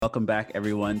Welcome back,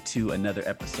 everyone, to another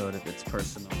episode of It's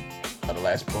Personal. The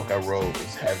last book I wrote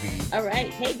was heavy. All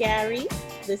right. Hey, Gary.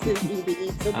 This is Evie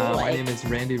Eats the Boy. My name is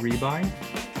Randy Rebai.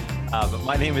 But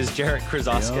my name is Jarek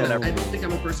Krzyzowska. I don't think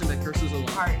I'm a person that curses a lot.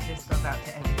 Heart just goes out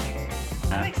to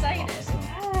educators. I'm excited. Awesome.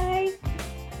 Hi.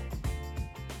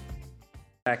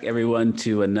 Back, everyone,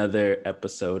 to another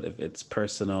episode of It's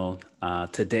Personal.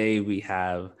 Today, we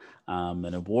have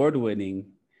an award-winning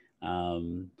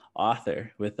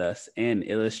author with us and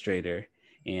illustrator,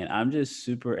 and I'm just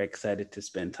super excited to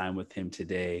spend time with him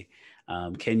today.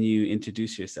 Can you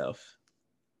introduce yourself?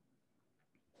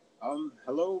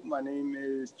 Hello, my name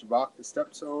is Jabaka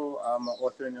Steptoe. I'm an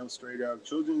author and illustrator of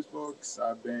children's books.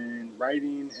 I've been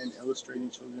writing and illustrating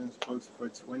children's books for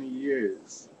 20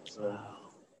 years. So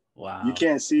Wow. You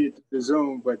can't see it through the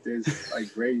Zoom, but there's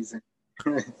like grazing.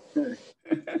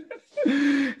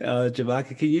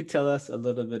 Jabaka, can you tell us a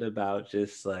little bit about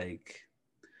just like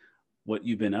what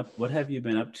have you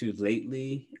been up to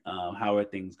lately? How are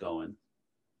things going?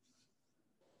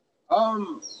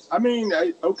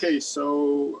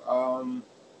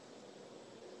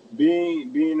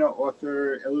 Being an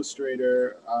author,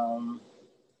 illustrator, a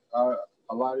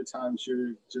lot of times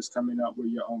you're just coming up with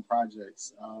your own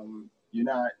projects.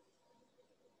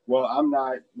 I'm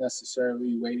not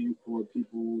necessarily waiting for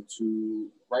people to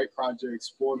write projects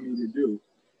for me to do.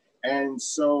 And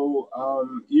so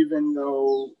even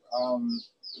though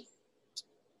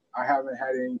I haven't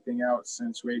had anything out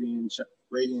since Radiant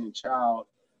Child,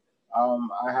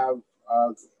 I have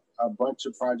a bunch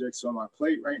of projects on my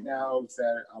plate right now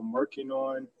that I'm working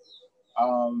on.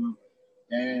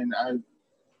 And I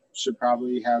should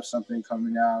probably have something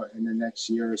coming out in the next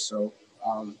year or so.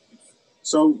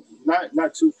 So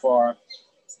not too far,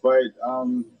 but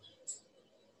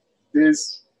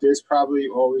there's probably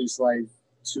always like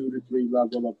 2 to 3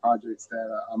 level of projects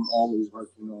that I'm always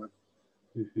working on.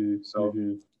 Mm-hmm, so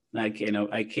mm-hmm.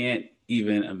 I can't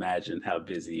even imagine how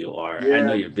busy you are. Yeah. I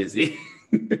know you're busy.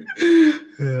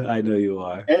 I know you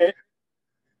are.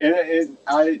 And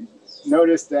I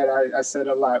noticed that I said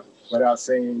a lot without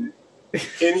saying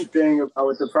anything about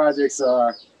what the projects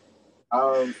are.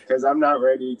 Because I'm not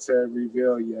ready to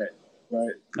reveal yet,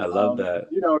 but I love that.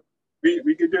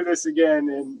 We could do this again,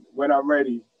 and when I'm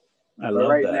ready. I love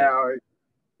right that. now,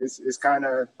 it's kind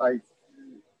of like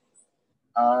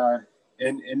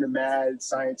in the mad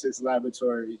scientist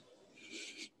laboratory.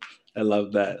 I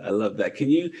love that. Can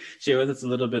you share with us a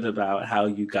little bit about how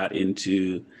you got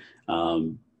into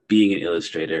being an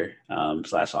illustrator /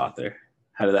 author?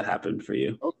 How did that happen for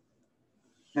you? Oh,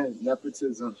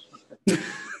 nepotism.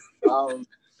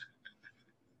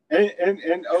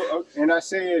 And I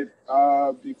say it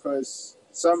because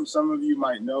some of you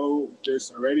might know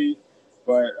this already,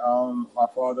 but my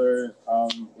father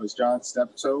was John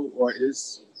Steptoe, or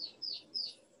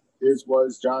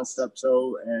was John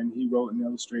Steptoe, and he wrote and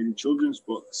illustrated children's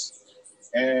books.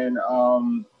 And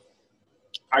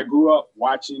I grew up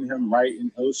watching him write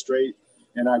and illustrate,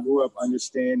 and I grew up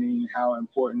understanding how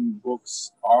important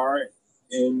books are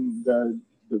in the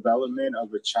development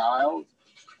of a child,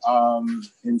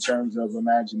 in terms of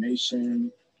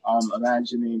imagination,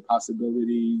 imagining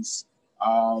possibilities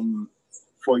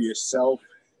for yourself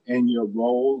and your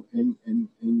role in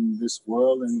this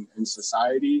world and in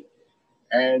society.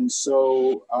 And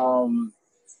so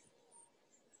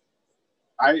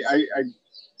I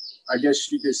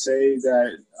guess you could say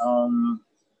that,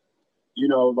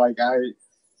 like I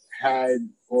had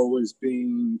or was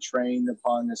being trained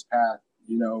upon this path,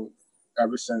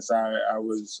 ever since I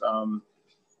was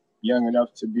young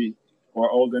enough to be, or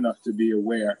old enough to be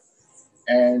aware.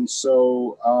 And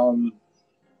so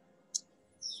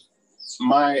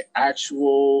my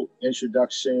actual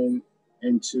introduction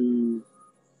into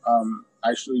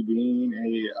actually being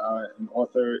an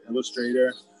author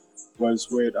illustrator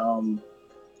was with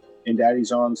In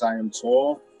Daddy's Arms I Am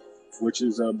Tall, which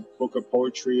is a book of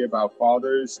poetry about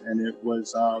fathers, and it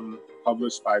was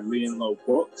published by Lee and Low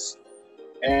Books.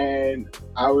 And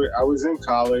I was in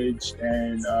college,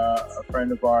 and a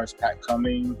friend of ours, Pat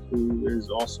Cumming, who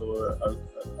is also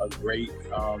a great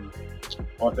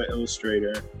author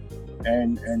illustrator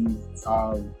and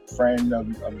friend of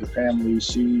the family,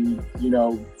 she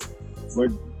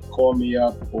would call me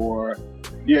up,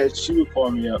 she would call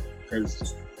me up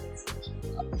because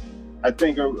I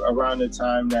think around the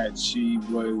time that she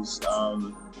was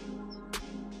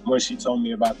when she told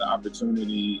me about the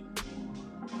opportunity.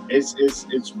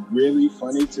 It's really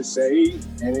funny to say,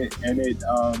 and it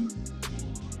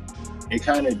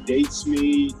kind of dates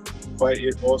me, but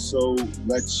it also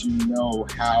lets you know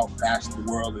how fast the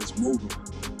world is moving.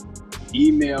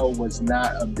 Email was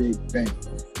not a big thing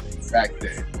back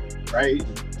then, right?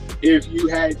 if you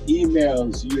had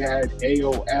emails, you had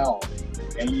AOL,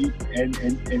 and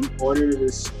in order to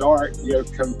start your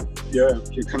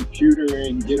computer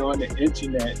and get on the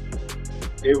internet,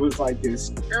 it was like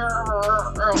this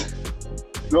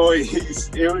noise.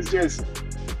 It was just,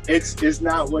 it's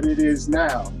not what it is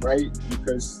now, right?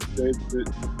 Because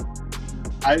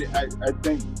I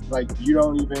think like you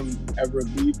don't even ever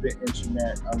leave the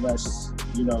internet unless,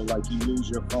 you know, like you lose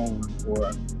your phone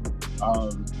or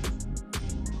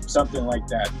something like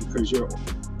that, because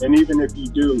and even if you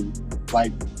do,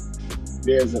 like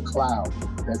there's a cloud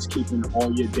that's keeping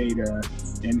all your data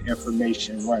and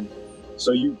information running.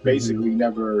 So you basically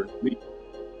never leave.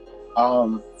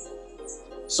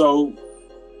 So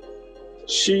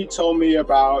she told me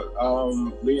about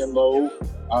Lee and Low.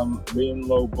 Lee and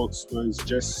Low Books was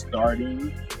just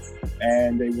starting,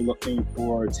 and they were looking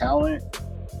for talent.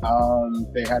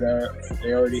 They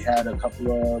already had a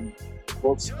couple of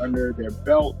books under their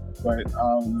belt, but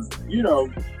you know,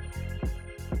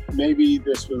 maybe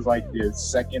this was like their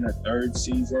second or third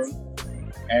season.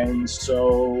 And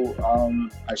so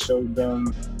I showed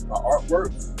them my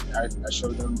artwork. I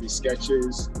showed them the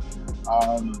sketches.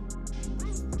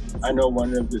 I know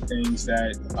one of the things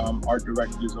that art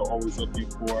directors are always looking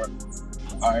for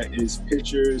is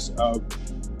pictures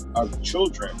of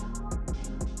children.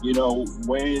 You know,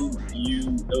 when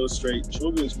you illustrate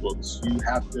children's books, you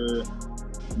have to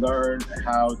learn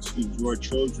how to draw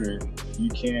children. You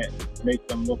can't make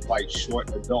them look like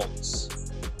short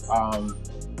adults.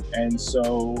 And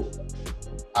so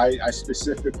I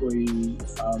specifically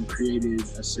created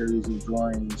a series of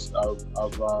drawings of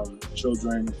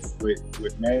children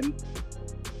with men,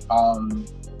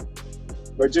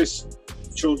 but just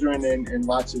children in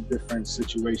lots of different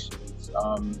situations,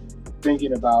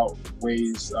 thinking about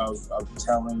ways of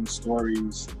telling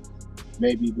stories,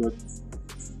 maybe with,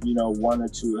 you know, one or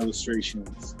two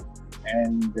illustrations.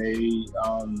 And they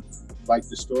liked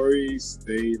the stories.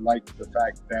 They liked the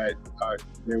fact that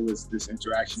there was this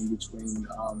interaction between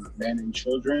men and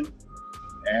children,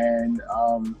 and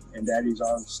Daddy's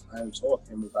Arms I'm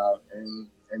talking about.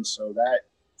 And so that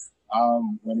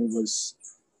when it was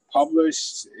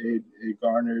published, it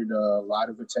garnered a lot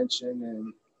of attention,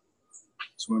 and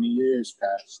 20 years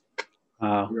passed.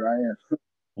 Wow. Here I am.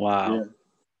 Wow. Yeah.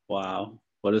 Wow.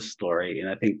 What a story. And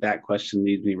I think that question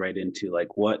leads me right into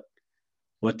like, what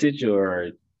did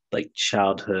your like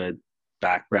childhood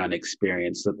background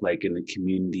experience look like in the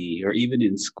community or even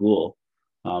in school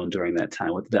during that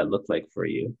time? What did that look like for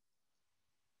you?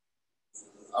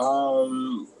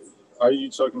 Are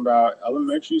you talking about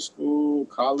elementary school,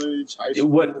 college, high school?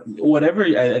 Whatever.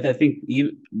 I think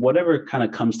whatever kind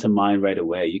of comes to mind right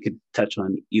away. You could touch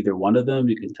on either one of them.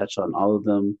 You can touch on all of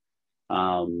them.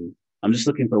 I'm just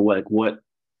looking for what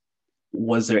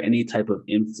was there any type of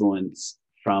influence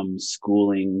from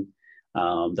schooling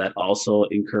that also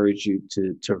encouraged you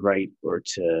to write or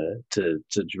to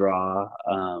draw?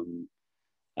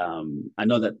 I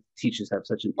know that teachers have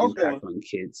such an impact on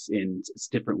kids in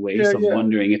different ways. Yeah, so I'm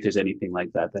wondering if there's anything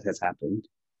like that has happened.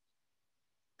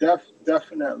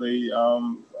 Definitely.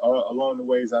 Along the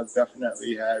ways, I've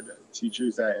definitely had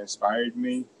teachers that inspired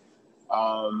me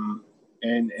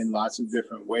in lots of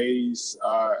different ways.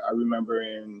 I remember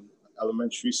in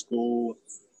elementary school,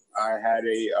 I had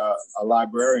a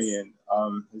librarian.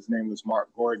 His name was Mark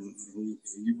Gordon.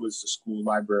 He was the school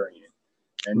librarian.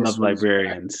 And love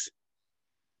librarians.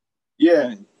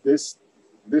 Yeah, this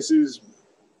is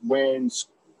when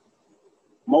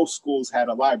most schools had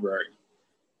a library.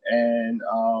 And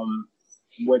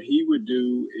what he would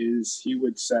do is he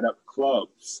would set up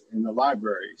clubs in the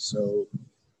library. So,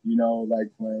 you know,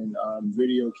 like when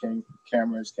video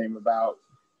cameras came about,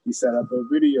 he set up a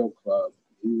video club.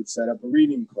 He would set up a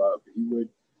reading club. He would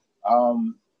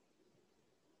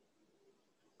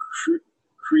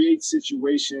create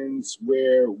situations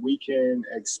where we can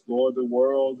explore the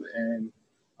world and,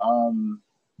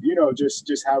 you know,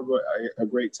 just have a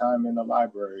great time in the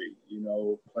library, you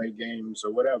know, play games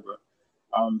or whatever.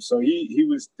 So he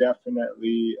was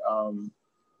definitely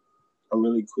a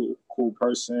really cool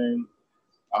person.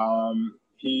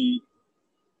 He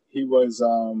was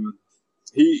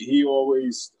he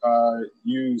always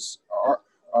used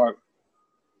art.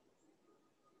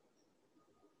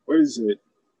 What is it?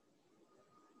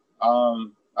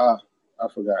 I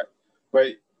forgot.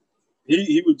 But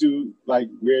he would do like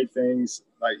weird things.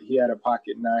 Like he had a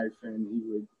pocket knife and he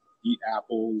would eat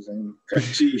apples and cut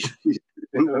cheese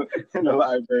in the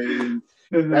library.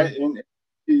 And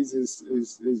cheese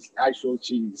is actual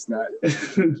cheese, not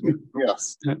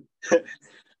else.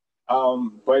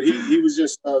 But he was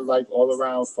just like all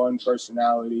around fun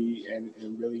personality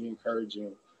and really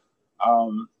encouraging.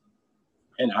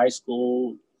 in high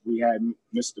school, we had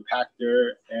Mr.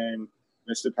 Pachter, and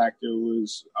Mr. Pachter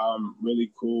was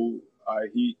really cool.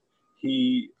 He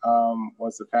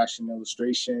was a fashion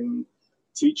illustration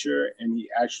teacher, and he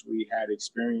actually had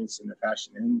experience in the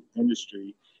fashion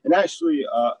industry. And actually,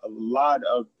 a lot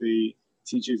of the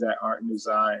teachers at Art and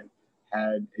Design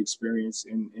had experience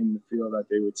in the field that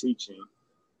they were teaching.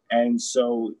 And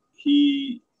so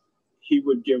he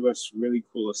would give us really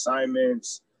cool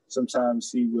assignments.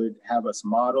 Sometimes he would have us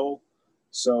model.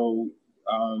 So,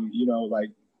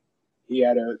 like he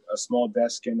had a small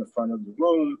desk in the front of the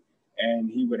room, and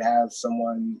he would have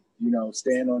someone,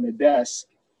 stand on the desk,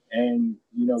 and,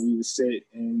 we would sit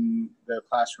in the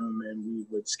classroom and we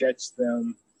would sketch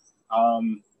them.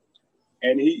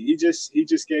 And he just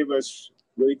gave us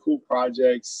really cool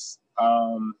projects.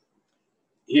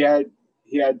 He had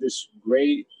this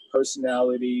great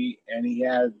personality, and he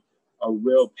had a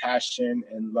real passion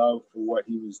and love for what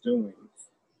he was doing.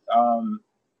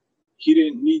 He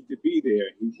didn't need to be there.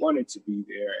 He wanted to be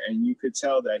there, and you could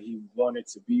tell that he wanted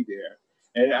to be there.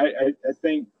 And I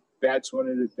think that's one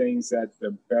of the things that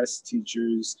the best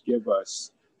teachers give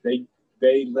us. They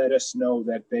let us know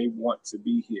that they want to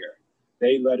be here.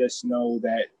 They let us know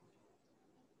that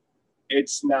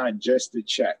it's not just a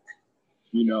check,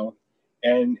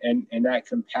 and that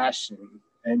compassion.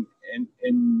 And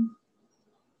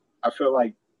I feel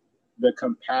like the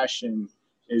compassion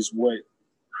is what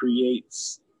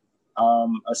creates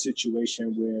a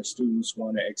situation where students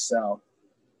want to excel.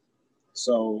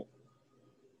 So,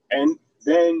 and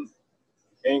then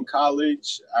in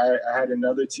college, I had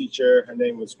another teacher. Her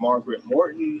name was Margaret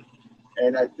Morton,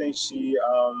 and I think she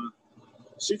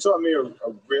taught me a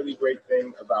really great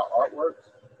thing about artwork,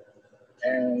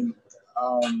 and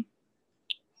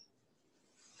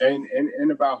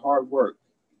about hard work.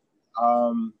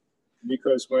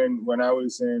 Because when I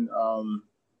was in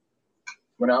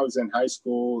high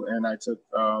school and I took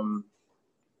an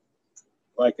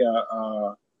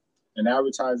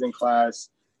advertising class,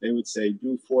 they would say,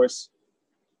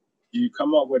 you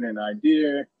come up with an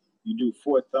idea, you do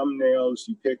 4 thumbnails,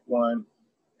 you pick one,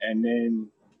 and then,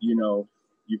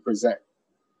 you present.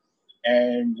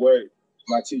 And what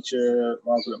my teacher,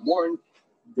 Margaret Morton,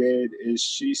 did is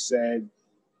she said,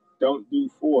 don't do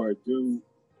 4, do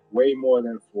way more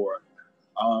than 4.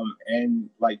 And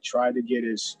try to get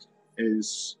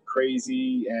as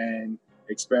crazy and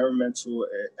experimental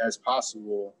as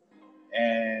possible.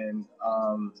 And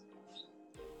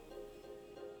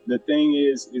the thing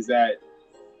is that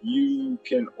you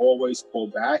can always pull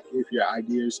back if your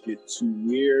ideas get too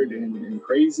weird and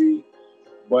crazy,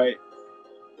 but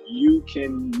you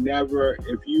can never,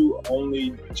 if you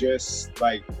only just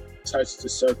touch the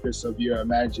surface of your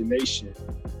imagination,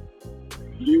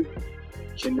 you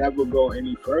can never go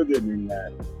any further than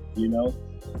that,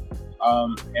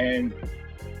 and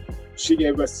she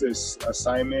gave us this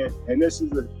assignment, and this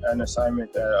is an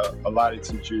assignment that a lot of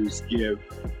teachers give,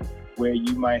 where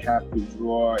you might have to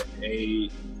draw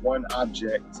one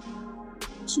object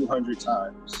 200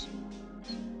 times.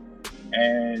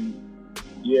 And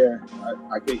yeah,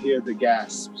 I could hear the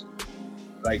gasps,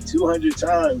 200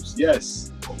 times,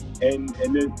 yes. And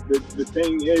the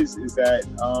thing is that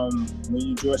when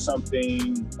you draw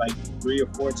something 3 or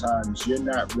 4 times, you're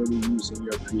not really using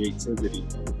your creativity.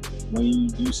 When you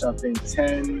do something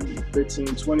 10,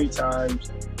 15, 20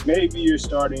 times, maybe you're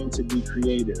starting to be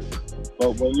creative.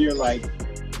 But when you're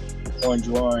on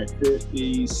drawing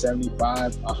 50,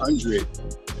 75, 100,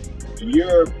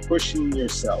 you're pushing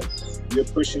yourself. You're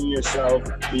pushing yourself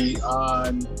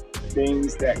beyond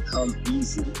things that come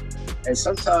easy. And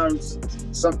sometimes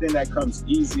something that comes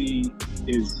easy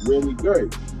is really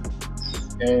good.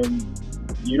 And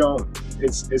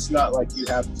it's not like you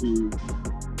have to,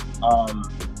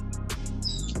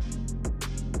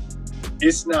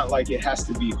 it's not like it has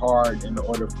to be hard in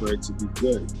order for it to be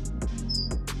good.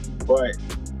 But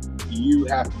you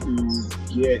have to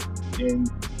get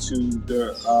into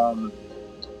the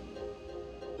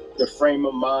frame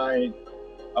of mind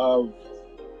of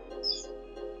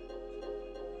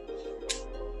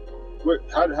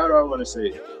how do I want to say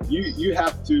it? You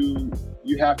have to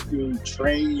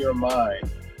train your mind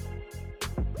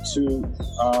to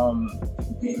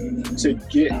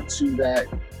get to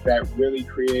that really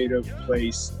creative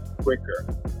place quicker,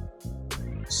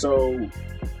 so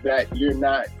that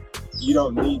you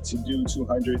don't need to do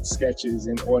 200 sketches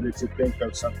in order to think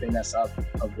of something that's out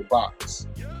of the box.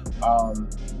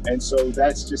 And so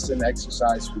that's just an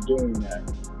exercise for doing that.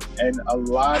 And a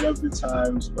lot of the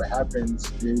times what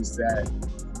happens is that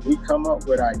we come up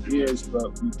with ideas,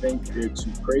 but we think they're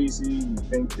too crazy. We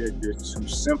think that they're too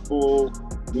simple.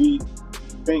 We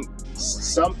think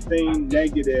something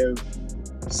negative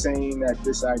saying that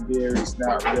this idea is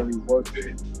not really worth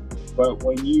it. But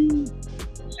when you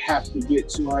have to get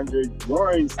 200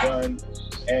 drawings done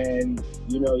and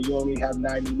you only have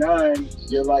 99,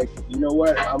 you're like, you know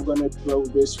what, I'm gonna throw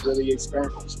this really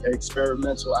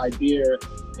experimental idea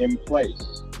in play.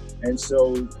 And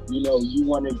so you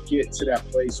want to get to that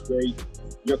place where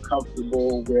you're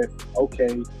comfortable with,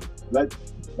 okay, let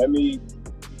me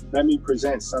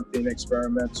present something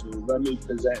experimental, let me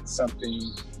present something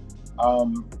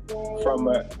from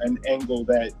an angle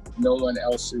that no one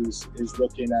else is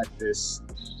looking at this,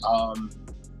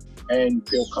 and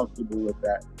feel comfortable with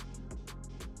that.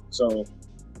 So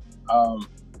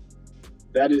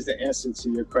that is the answer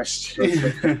to your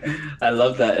question. I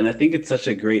love that. And I think it's such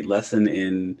a great lesson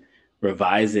in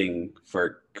revising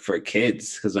for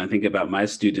kids, because when I think about my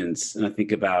students and I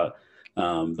think about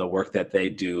the work that they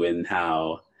do and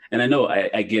how, and I know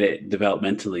I get it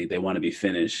developmentally, they want to be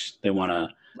finished, they want to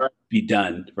be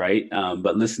done, right?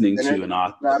 But listening to an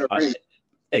author,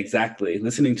 exactly,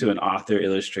 listening to an author,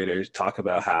 illustrator talk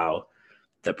about how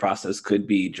the process could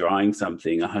be drawing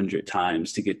something 100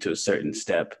 times to get to a certain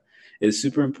step is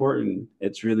super important.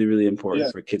 It's really, really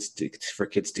important for kids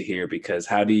to hear, because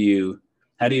how do you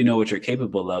know what you're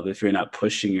capable of if you're not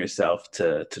pushing yourself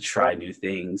to try new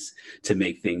things, to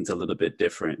make things a little bit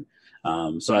different?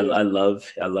 So I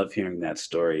love hearing that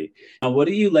story. What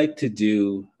do you like to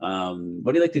do?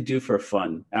 What do you like to do for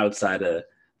fun outside of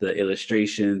the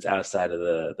illustrations, outside of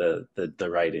the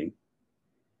writing?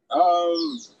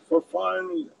 For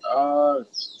fun,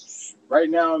 right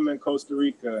now I'm in Costa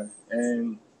Rica,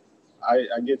 and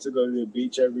I get to go to the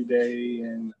beach every day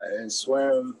and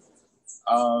swim.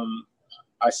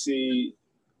 I see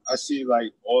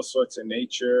like all sorts of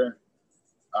nature,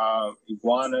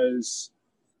 iguanas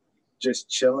just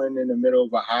chilling in the middle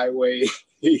of a highway.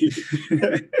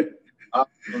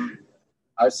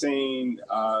 I've seen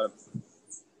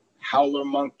howler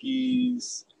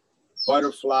monkeys,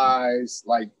 butterflies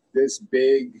like this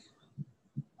big.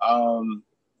 I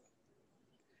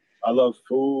love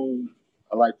food.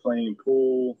 I like playing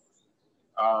pool.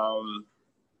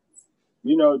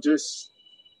 Just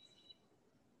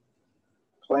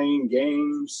playing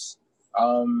games.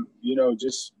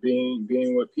 Just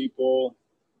being with people.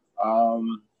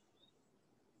 I'm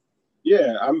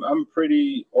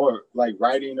pretty, or like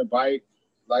riding a bike.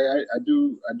 Like I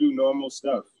do normal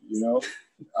stuff,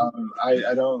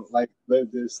 I don't like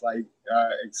live this like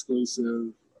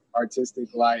exclusive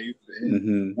artistic life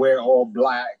and wear all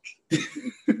black.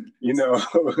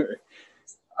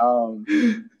 I'm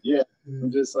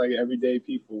just like everyday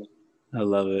people. I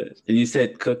love it. And you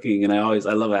said cooking, and I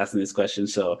love asking this question.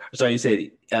 So, sorry, you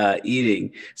said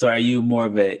eating. So are you more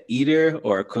of an eater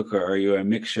or a cooker, or are you a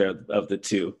mixture of the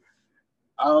two?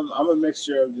 I'm a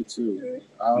mixture of the two.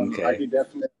 Okay. I could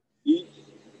definitely eat,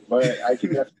 but I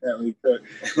can definitely cook.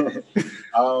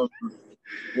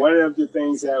 One of the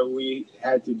things that we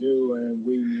had to do, and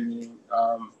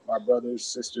my brother,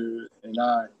 sister, and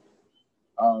I,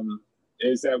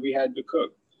 is that we had to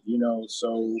cook,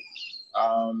 so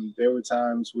there were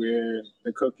times where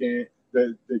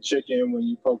the chicken, when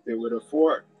you poked it with a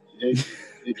fork, it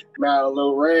came out a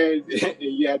little red and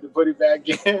you had to put it back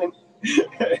in.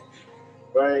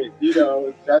 But,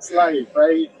 that's life,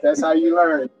 right? That's how you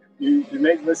learn. You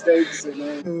make mistakes, and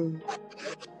then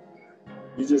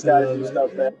you just got to do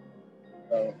stuff better.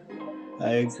 So.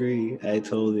 I agree. I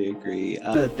totally agree.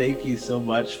 Thank you so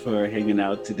much for hanging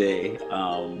out today.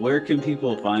 Where can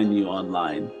people find you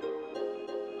online?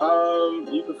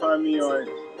 You can find me on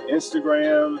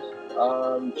Instagram,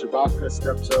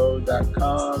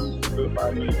 JavacaSteptoe.com. You can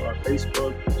find me on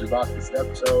Facebook, Javaca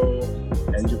Steptoe,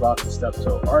 and Javaca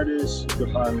Steptoe Artist. You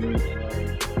can find me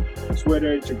on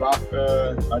Twitter,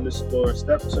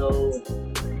 Javaca_Steptoe.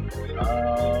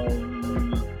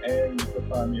 And you can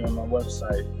find me on my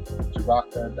website,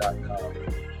 Javaca.com.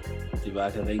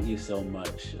 Javaca, thank you so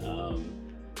much.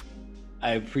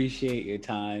 I appreciate your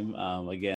time. Again,